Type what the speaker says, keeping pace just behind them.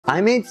I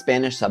made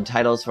Spanish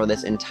subtitles for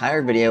this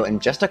entire video in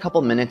just a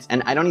couple minutes,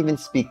 and I don't even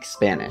speak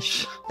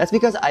Spanish. That's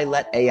because I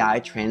let AI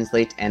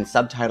translate and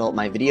subtitle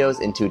my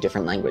videos into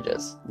different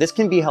languages. This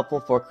can be helpful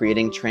for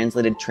creating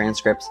translated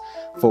transcripts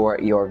for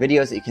your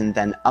videos that you can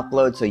then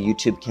upload so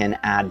YouTube can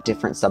add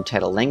different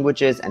subtitle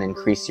languages and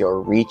increase your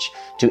reach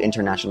to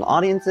international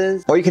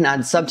audiences. Or you can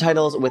add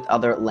subtitles with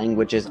other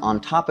languages on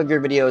top of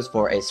your videos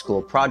for a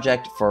school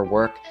project, for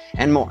work,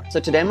 and more. So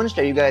today I'm going to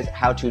show you guys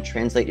how to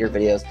translate your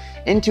videos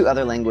into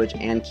other language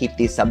and keep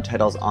these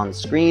subtitles on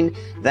screen.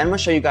 Then I'm going to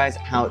show you guys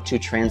how to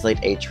translate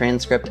a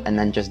transcript and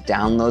then just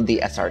download the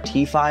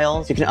SRT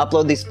files. You can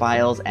upload these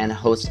files and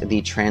host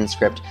the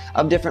transcript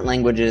of different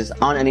languages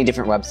on any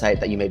different website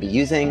that you may be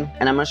using.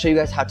 And I'm going to show you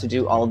guys how to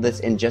do all of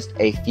this in just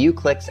a few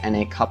clicks and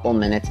a couple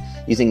minutes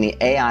using the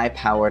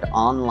AI-powered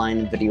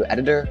online video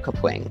editor,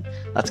 Kapwing.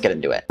 Let's get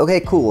into it. Okay,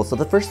 cool. So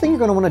the first thing you're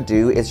going to want to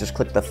do is just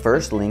click the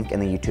first link in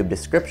the YouTube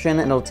description,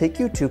 and it'll take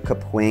you to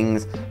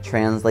Kapwing's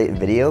Translate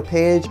Video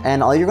page.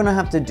 And all you're going to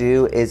have to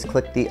do is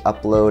click the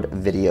Upload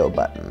Video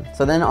button.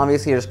 So then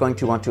obviously you're just going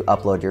to want to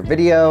upload your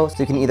video. So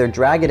you can either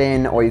drag it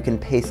in or you can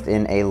paste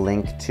in a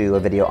link to a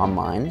video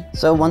online.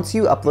 So once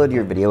you upload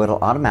your video, it'll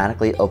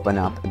automatically open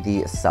up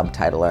the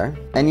subtitler.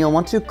 And you'll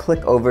want to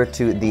click over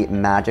to the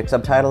Magic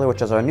Subtitler,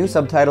 which is our new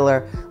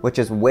subtitler, which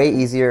is way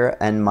easier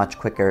and much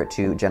quicker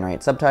to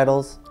generate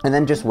subtitles. And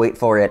then just wait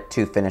for it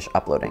to finish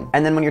uploading.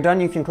 And then when you're done,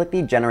 you can click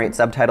the Generate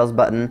Subtitles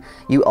button.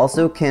 You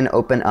also can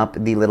open up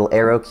the little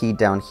arrow key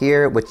down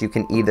here, which you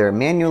can either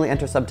manually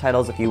enter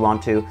subtitles if you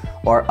want to,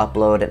 or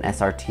upload an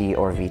SRT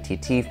or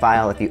VTT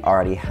file if you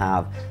already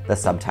have the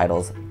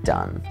subtitles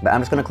done. But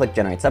I'm just gonna click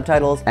Generate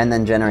Subtitles and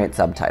then Generate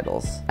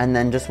Subtitles, and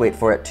then just wait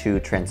for it to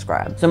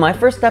transcribe. So my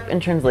first step in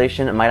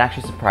translation might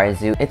actually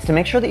surprise you. It's to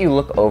make sure that you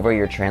look over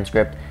your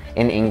transcript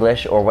in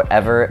English or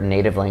whatever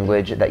native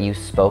language that you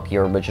spoke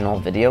your original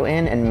video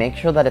in, and make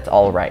sure that it's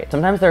all right.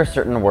 Sometimes there are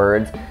certain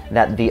words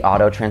that the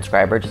auto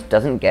transcriber just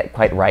doesn't get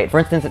quite right. For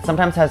instance, it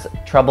sometimes has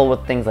trouble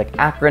with things like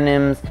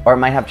acronyms, or it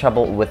might have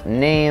trouble with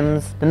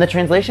names. Then the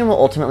translation will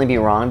ultimately be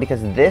wrong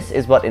because this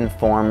is what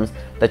informs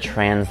the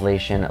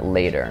translation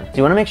later. So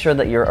you want to make sure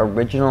that your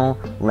original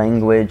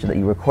language that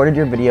you recorded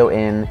your video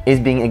in is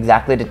being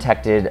exactly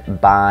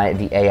detected by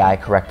the AI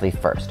correctly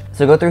first.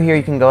 So go through here,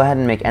 you can go ahead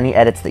and make any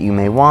edits that you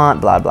may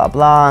want, blah, blah,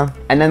 blah.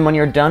 And then when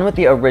you're done with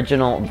the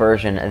original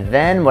version,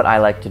 then what I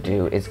like to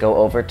do is go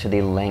over to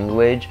the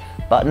language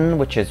button,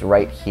 which is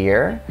right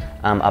here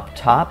up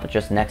top,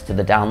 just next to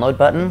the download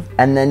button.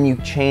 And then you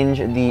change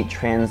the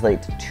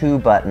translate to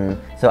button.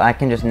 So I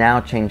can just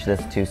now change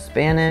this to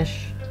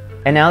Spanish.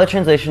 And now the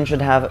translation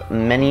should have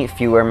many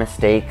fewer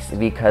mistakes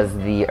because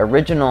the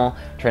original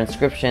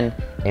transcription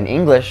in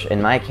English,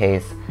 in my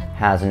case,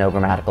 has no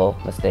grammatical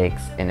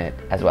mistakes in it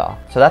as well.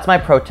 So that's my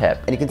pro tip.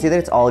 And you can see that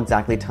it's all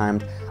exactly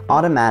timed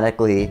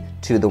automatically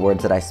to the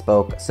words that I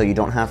spoke, so you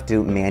don't have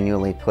to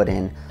manually put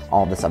in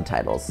all the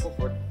subtitles.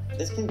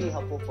 This can be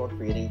helpful for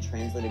creating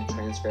translated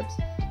transcripts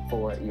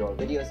for your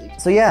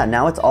videos. So yeah,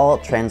 now it's all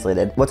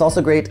translated. What's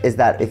also great is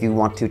that if you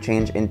want to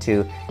change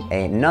into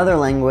another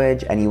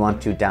language and you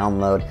want to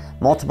download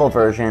multiple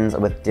versions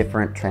with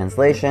different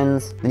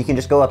translations, then you can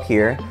just go up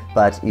here,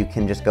 but you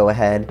can just go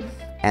ahead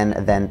and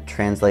then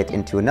translate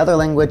into another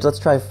language. Let's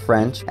try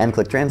French and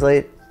click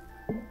Translate.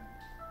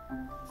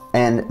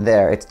 And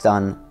there, it's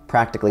done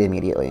practically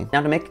immediately.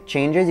 Now to make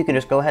changes, you can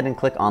just go ahead and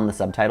click on the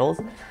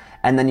subtitles,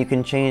 and then you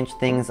can change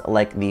things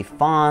like the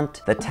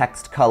font, the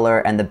text color,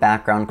 and the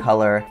background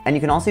color. And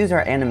you can also use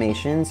our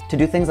animations to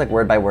do things like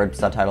word-by-word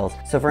subtitles.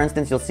 So for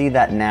instance, you'll see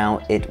that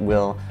now it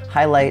will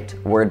highlight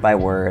word by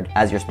word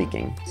as you're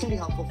speaking. This can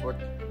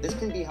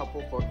be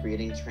helpful for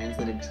creating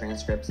translated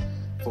transcripts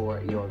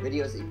for your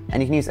videos.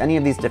 And you can use any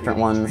of these different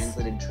ones.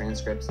 Translated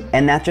transcripts.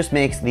 And that just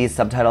makes these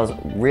subtitles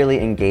really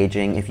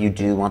engaging if you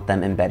do want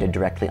them embedded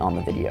directly on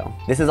the video.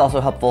 This is also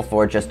helpful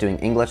for just doing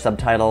English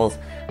subtitles.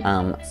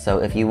 So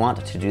if you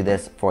want to do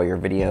this for your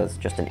videos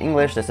just in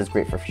English, this is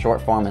great for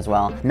short form as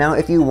well. Now,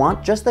 if you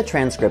want just the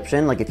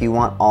transcription, like if you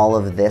want all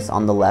of this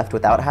on the left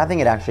without having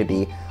it actually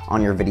be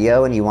on your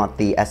video, and you want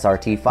the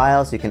SRT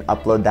file, so you can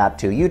upload that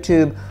to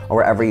YouTube or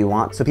wherever you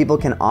want, so people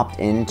can opt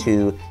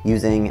into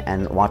using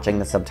and watching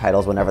the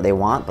subtitles whenever they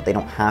want, but they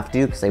don't have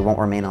to because they won't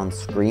remain on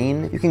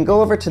screen. You can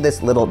go over to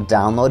this little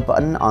download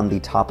button on the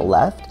top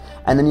left,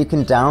 and then you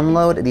can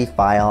download the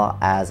file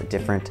as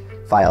different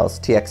files,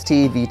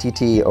 TXT,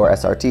 VTT, or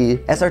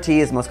SRT.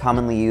 SRT is most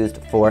commonly used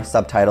for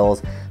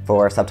subtitles,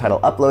 for subtitle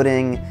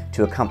uploading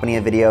to accompany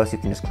a video, so you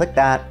can just click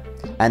that,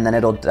 and then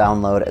it'll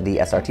download the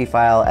SRT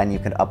file, and you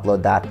can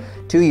upload that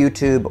to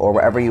YouTube or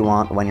wherever you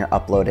want when you're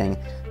uploading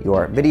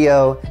your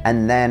video.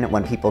 And then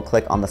when people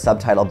click on the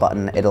subtitle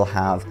button, it'll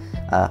have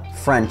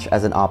French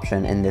as an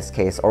option in this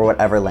case, or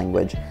whatever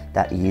language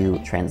that you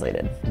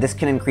translated. This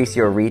can increase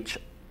your reach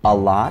a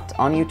lot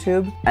on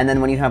YouTube. And then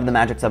when you have the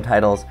magic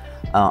subtitles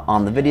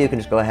on the video, you can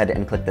just go ahead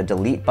and click the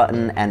delete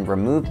button and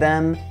remove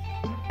them.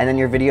 And then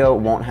your video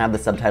won't have the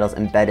subtitles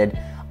embedded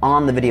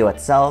on the video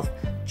itself,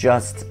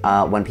 just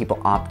when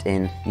people opt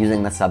in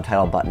using the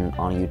subtitle button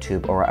on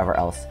YouTube or wherever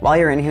else. While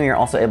you're in here, you're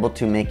also able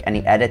to make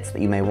any edits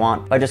that you may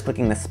want by just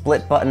clicking the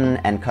split button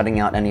and cutting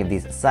out any of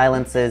these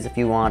silences if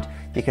you want.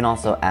 You can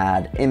also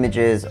add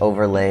images,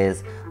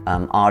 overlays,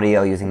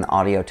 audio using the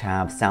audio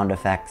tab, sound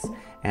effects,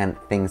 and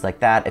things like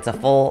that. It's a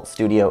full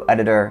studio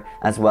editor,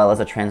 as well as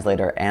a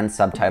translator and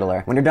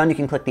subtitler. When you're done, you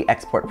can click the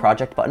export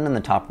project button in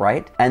the top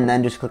right, and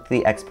then just click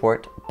the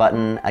export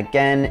button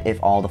again if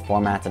all the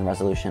formats and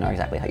resolution are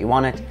exactly how you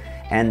want it,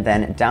 and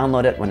then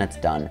download it when it's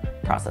done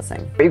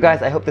processing. For you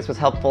guys, I hope this was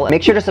helpful.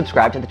 Make sure to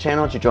subscribe to the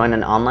channel to join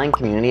an online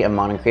community of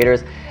modern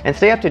creators and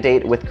stay up to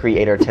date with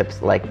creator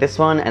tips like this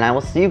one, and I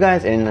will see you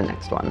guys in the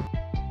next one.